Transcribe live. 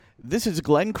This is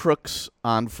Glenn Crooks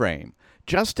on Frame.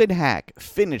 Justin Haak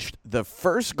finished the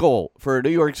first goal for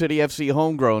New York City FC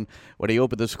Homegrown when he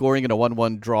opened the scoring in a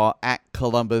 1-1 draw at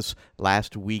Columbus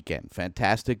last weekend.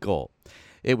 Fantastic goal.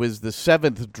 It was the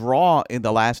seventh draw in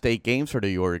the last 8 games for New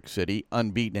York City,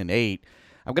 unbeaten in 8.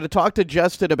 I'm going to talk to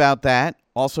Justin about that,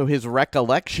 also his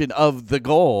recollection of the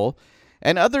goal,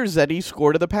 and others that he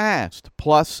scored in the past,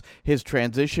 plus his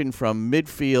transition from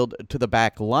midfield to the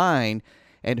back line,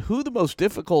 and who the most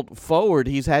difficult forward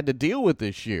he's had to deal with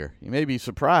this year. You may be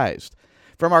surprised.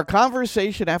 From our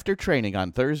conversation after training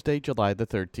on Thursday, July the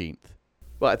 13th.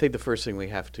 Well, I think the first thing we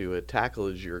have to tackle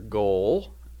is your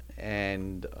goal,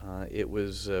 and it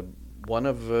was one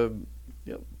of a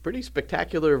pretty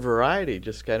spectacular variety,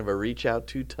 just kind of a reach-out,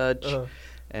 two-touch,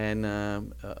 and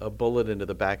a bullet into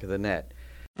the back of the net.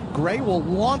 Gray will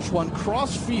launch one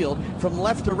cross field from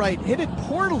left to right, hit it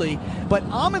poorly, but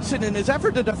Amundsen in his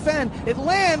effort to defend, it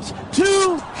lands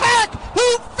to Haak,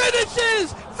 who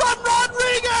finishes from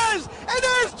Rodriguez, and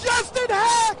there's Justin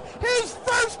Haak, his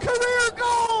first career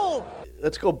goal.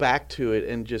 Let's go back to it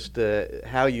and just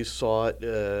how you saw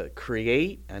it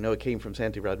create. I know it came from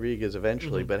Santi Rodriguez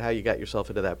eventually, but how you got yourself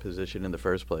into that position in the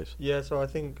first place. Yeah, so I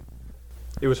think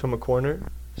it was from a corner.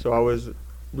 So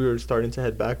we were starting to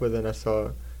head back, but then I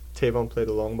saw Tavon play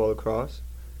the long ball across,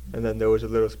 and then there was a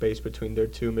little space between their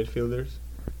two midfielders.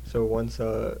 So once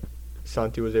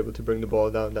Santi was able to bring the ball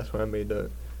down, that's when I made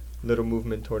the little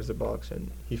movement towards the box,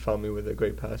 and he found me with a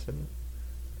great pass and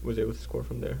was able to score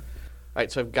from there. All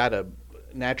right, so I've got to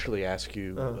naturally ask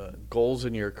you goals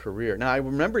in your career. Now, I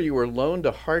remember you were loaned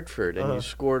to Hartford, and you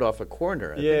scored off a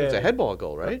corner. I think it was a head ball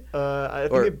goal, right? I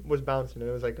think it was bouncing.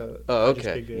 It was like a... Oh,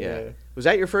 okay, yeah. Was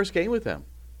that your first game with them?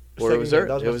 Or was there?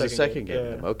 It was a second game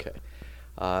with them. Okay.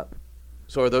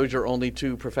 So are those your only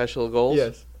 2 professional goals?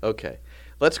 Yes. Okay.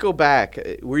 Let's go back.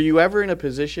 Were you ever in a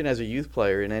position as a youth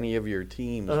player in any of your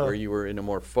teams where you were in a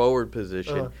more forward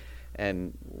position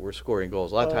and were scoring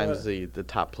goals? A lot of times the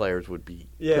top players would be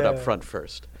put up front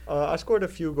first. I scored a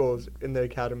few goals in the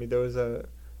academy. There was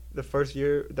the first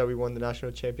year that we won the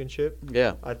national championship.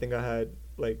 Yeah. I think I had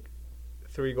like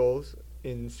 3 goals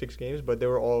in 6 games, but they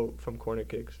were all from corner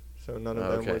kicks. So none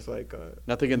of them was like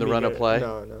nothing in the run of play.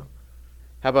 No.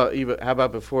 How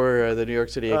about before the New York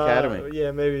City Academy? Yeah,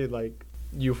 maybe like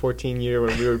U14 year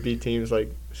when we would beat teams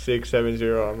like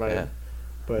 6-7-0. I might. Yeah.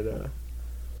 But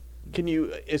can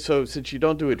you? So since you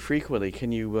don't do it frequently,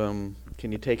 can you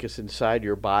take us inside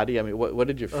your body? I mean, what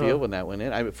did you feel when that went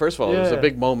in? I mean, first of all, it was a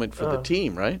big moment for the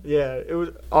team, right? Yeah, it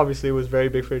was very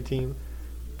big for the team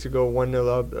to go 1-0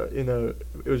 up.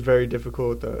 It was very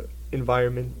difficult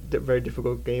environment, very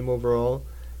difficult game overall.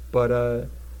 But I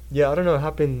don't know, it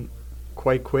happened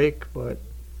quite quick, but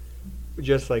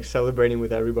just like celebrating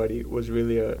with everybody was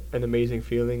really an amazing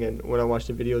feeling. And when I watch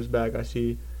the videos back, I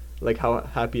see like how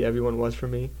happy everyone was for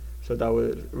me. So that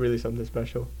was really something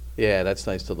special. Yeah, that's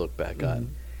nice to look back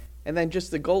on. And then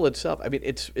just the goal itself. I mean,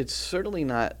 it's certainly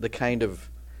not the kind of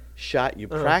shot you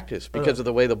practice because of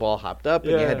the way the ball hopped up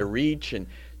and you had to reach, and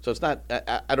so it's not.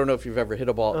 I don't know if you've ever hit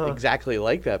a ball exactly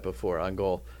like that before on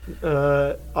goal.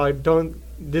 I don't.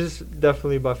 This is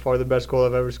definitely by far the best goal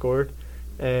I've ever scored,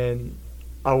 and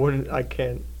I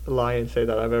can't lie and say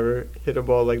that I've ever hit a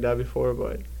ball like that before,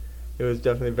 but it was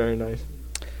definitely very nice.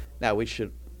 Now we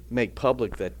should make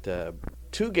public that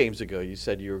 2 games ago you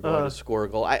said you were going to score a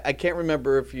goal. I can't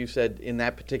remember if you said in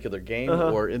that particular game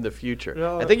or in the future.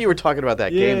 No, I think you were talking about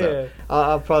that game, though.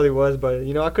 I probably was, but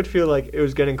I could feel like it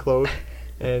was getting close,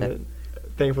 and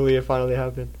thankfully it finally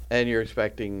happened. And you're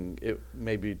expecting it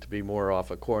maybe to be more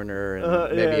off a corner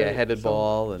and maybe a headed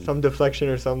ball. And some deflection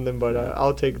or something, but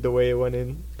I'll take the way it went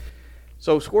in.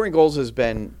 So scoring goals has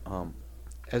been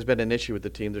an issue with the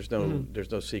team.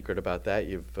 There's no secret about that.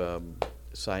 You've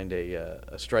signed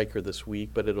a striker this week,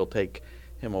 but it'll take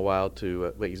him a while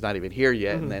to he's not even here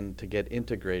yet, and then to get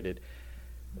integrated.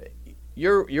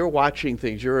 You're watching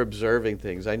things, you're observing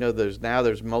things. I know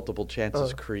there's multiple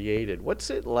chances created. What's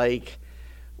it like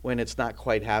when it's not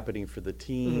quite happening for the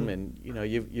team, and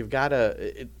you've got to,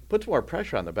 it puts more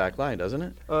pressure on the back line, doesn't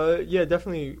it? Yeah,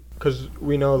 definitely, because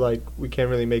we know like we can't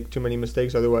really make too many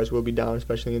mistakes, otherwise we'll be down,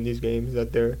 especially in these games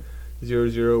that they're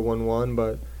 0-0, 1-1.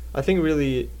 But I think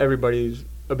really everybody's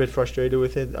a bit frustrated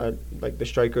with it. Like the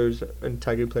strikers and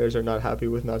tagging players are not happy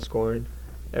with not scoring.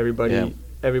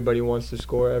 Everybody wants to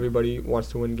score. Everybody wants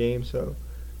to win games. So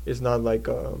it's not like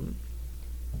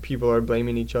people are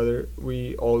blaming each other.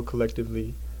 We all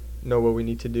collectively know what we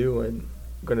need to do and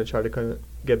going to try to kind of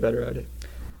get better at it.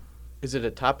 Is it a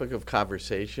topic of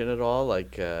conversation at all?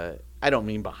 Like, I don't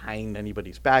mean behind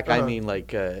anybody's back. I mean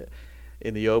like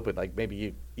in the open? Like maybe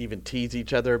you even tease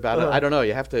each other about it. I don't know.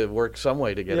 You have to work some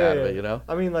way to get out of it, you know?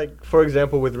 I mean, like, for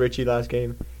example, with Richie last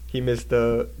game, he missed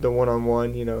the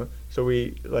one-on-one, you know. So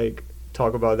we, like,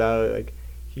 talk about that. Like,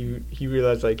 he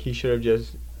realized, like, he should have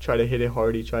just tried to hit it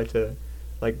hard. He tried to,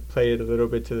 like, play it a little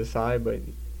bit to the side, but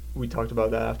we talked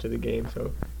about that after the game.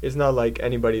 So it's not like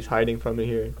anybody's hiding from it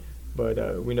here,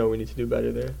 but we know we need to do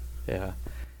better there. Yeah.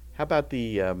 How about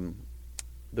the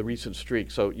recent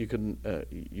streak? So you can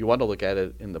you want to look at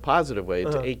it in the positive way.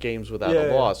 It's 8 games without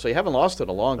a loss. So you haven't lost in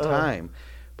a long time,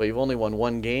 but you've only won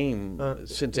 1 game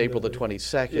since April the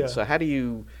 22nd. Yeah. So how do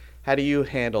you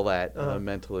handle that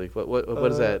mentally?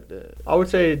 What is that? I would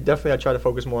say definitely I try to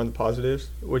focus more on the positives,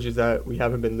 which is that we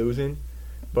haven't been losing,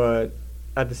 but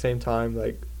at the same time,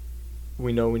 like,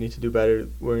 we know we need to do better.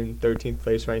 We're in 13th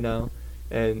place right now,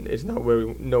 and it's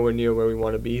nowhere near where we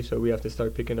want to be, so we have to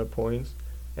start picking up points.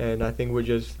 And I think we're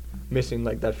just missing,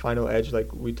 like, that final edge,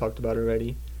 like we talked about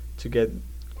already, to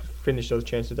finish those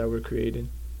chances that we're creating.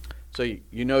 So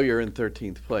you know you're in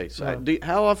 13th place.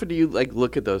 How often do you, like,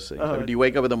 look at those things? Do you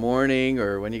wake up in the morning,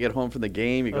 or when you get home from the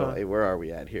game, you go, hey, where are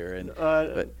we at here?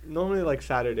 And normally, like,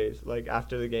 Saturdays, like,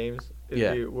 after the games,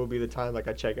 will be the time, like,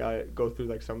 I go through,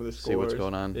 like, some of the scores. See what's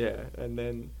going on. Yeah, and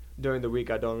then during the week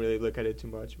I don't really look at it too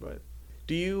much. But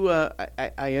do you?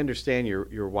 I understand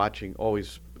you're watching,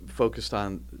 always focused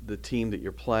on the team that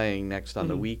you're playing next on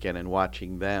the weekend and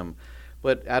watching them.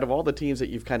 But out of all the teams that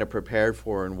you've kind of prepared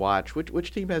for and watched,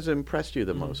 which team has impressed you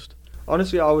the most?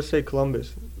 Honestly, I would say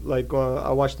Columbus. Like,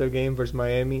 I watched their game versus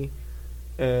Miami,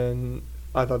 and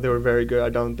I thought they were very good. I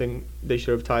don't think they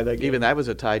should have tied that game. Even that was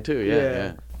a tie too,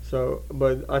 yeah. So,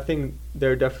 but I think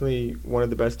they're definitely one of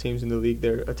the best teams in the league.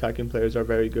 Their attacking players are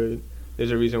very good.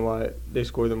 There's a reason why they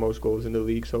score the most goals in the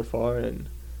league so far, and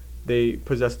they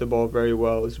possess the ball very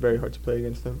well. It's very hard to play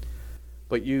against them.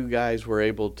 But you guys were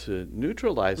able to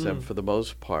neutralize them for the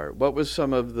most part. What was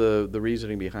some of the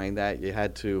reasoning behind that? You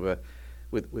had to,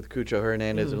 with Cucho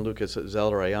Hernandez and Lucas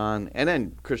Zelarayan, and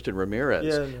then Christian Ramirez.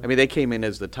 Yeah, I mean, they came in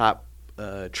as the top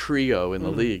trio in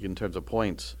the league in terms of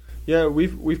points. Yeah,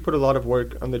 we've put a lot of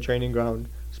work on the training ground,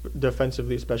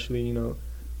 defensively especially, you know,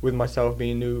 with myself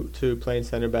being new to playing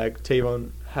center back.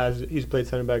 Tavon he's played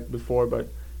center back before, but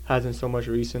hasn't so much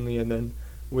recently, and then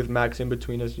with Max in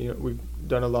between us, you know, we've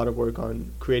done a lot of work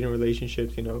on creating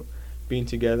relationships, you know, being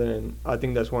together, and I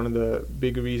think that's one of the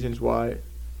big reasons why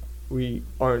we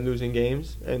aren't losing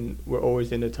games, and we're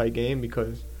always in a tight game,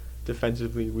 because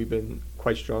defensively we've been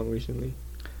quite strong recently.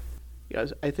 Yeah,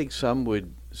 I think some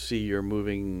would see you're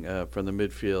moving from the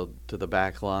midfield to the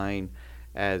back line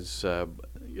as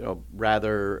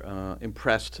rather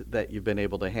impressed that you've been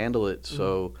able to handle it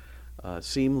so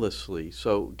seamlessly.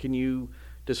 So can you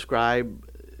describe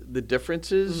the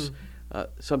differences?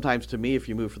 Sometimes to me, if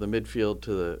you move from the midfield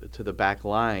to the back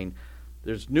line,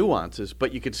 there's nuances,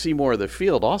 but you could see more of the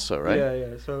field also, right?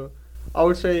 Yeah. So I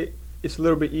would say it's a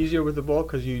little bit easier with the ball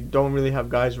because you don't really have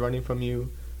guys running from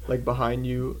you, like behind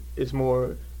you. It's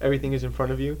more, everything is in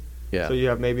front of you. Yeah. So you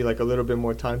have maybe like a little bit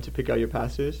more time to pick out your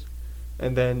passes.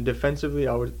 And then defensively,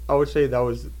 I would say that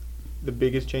was the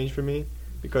biggest change for me,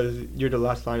 because you're the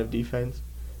last line of defense.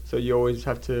 So you always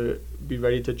have to be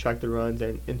ready to track the runs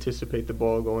and anticipate the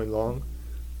ball going long.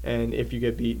 And if you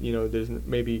get beat, you know, there's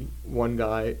maybe one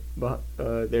guy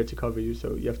there to cover you,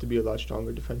 so you have to be a lot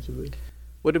stronger defensively.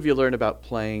 What have you learned about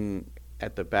playing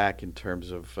at the back in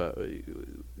terms of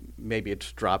maybe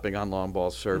it's dropping on long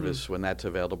ball service when that's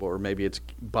available, or maybe it's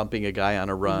bumping a guy on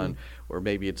a run, or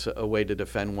maybe it's a way to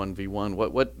defend 1v1?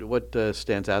 What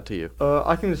stands out to you?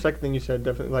 I think the second thing you said,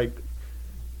 definitely, like,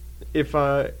 if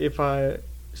I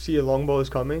see a long ball is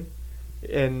coming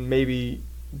and maybe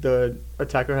the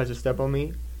attacker has a step on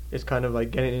me, it's kind of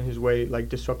like getting in his way, like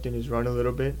disrupting his run a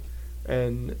little bit,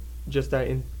 and just that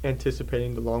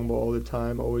anticipating the long ball all the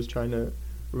time, always trying to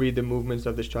read the movements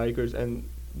of the strikers and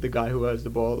the guy who has the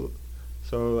ball.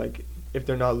 So, like, if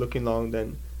they're not looking long,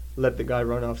 then let the guy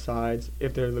run off sides.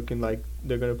 If they're looking like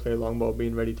they're going to play a long ball,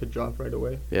 being ready to drop right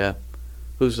away. Yeah.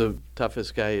 Who's the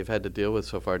toughest guy you've had to deal with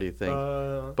so far, do you think?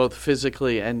 Both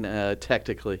physically and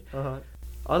tactically.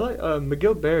 I like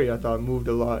McGill Berry. I thought moved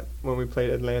a lot when we played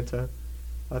Atlanta.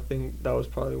 I think that was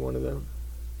probably one of them.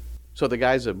 So the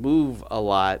guys that move a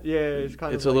lot,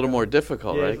 it's a little more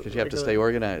difficult, right? Because you have to stay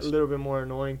organized. A little bit more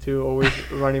annoying too,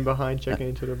 always running behind, checking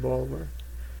into the ball.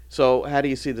 So how do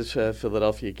you see this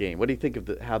Philadelphia game? What do you think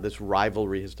of how this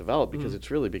rivalry has developed? Because it's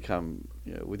really become,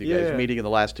 with you guys meeting in the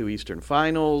last 2 Eastern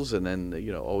Finals, and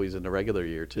then always in the regular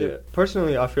year too. Yeah.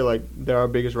 Personally, I feel like they're our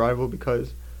biggest rival,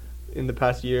 because in the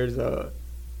past years,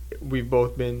 we've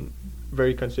both been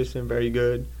very consistent, very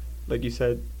good. Like you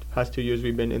said, past 2 years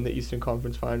we've been in the Eastern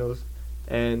Conference Finals,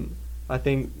 and I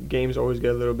think games always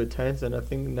get a little bit tense, and I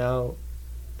think now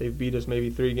they've beat us maybe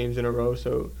 3 games in a row,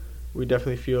 so we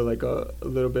definitely feel like a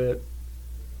little bit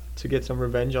to get some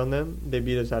revenge on them. They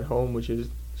beat us at home, which is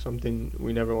something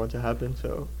we never want to happen.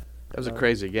 So That was a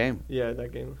crazy game. Yeah,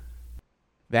 that game.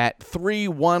 That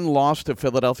 3-1 loss to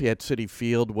Philadelphia at Citi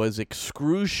Field was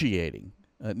excruciating.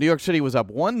 New York City was up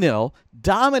 1-0,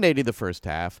 dominating the first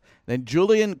half. Then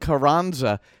Julian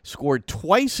Carranza scored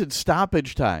twice in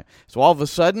stoppage time. So all of a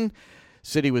sudden,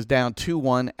 City was down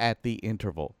 2-1 at the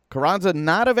interval. Carranza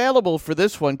not available for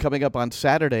this one coming up on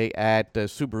Saturday at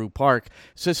Subaru Park.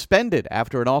 Suspended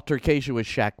after an altercation with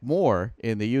Shaq Moore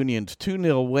in the Union's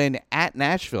 2-0 win at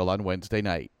Nashville on Wednesday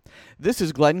night. This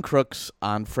is Glenn Crooks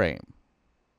on Frame.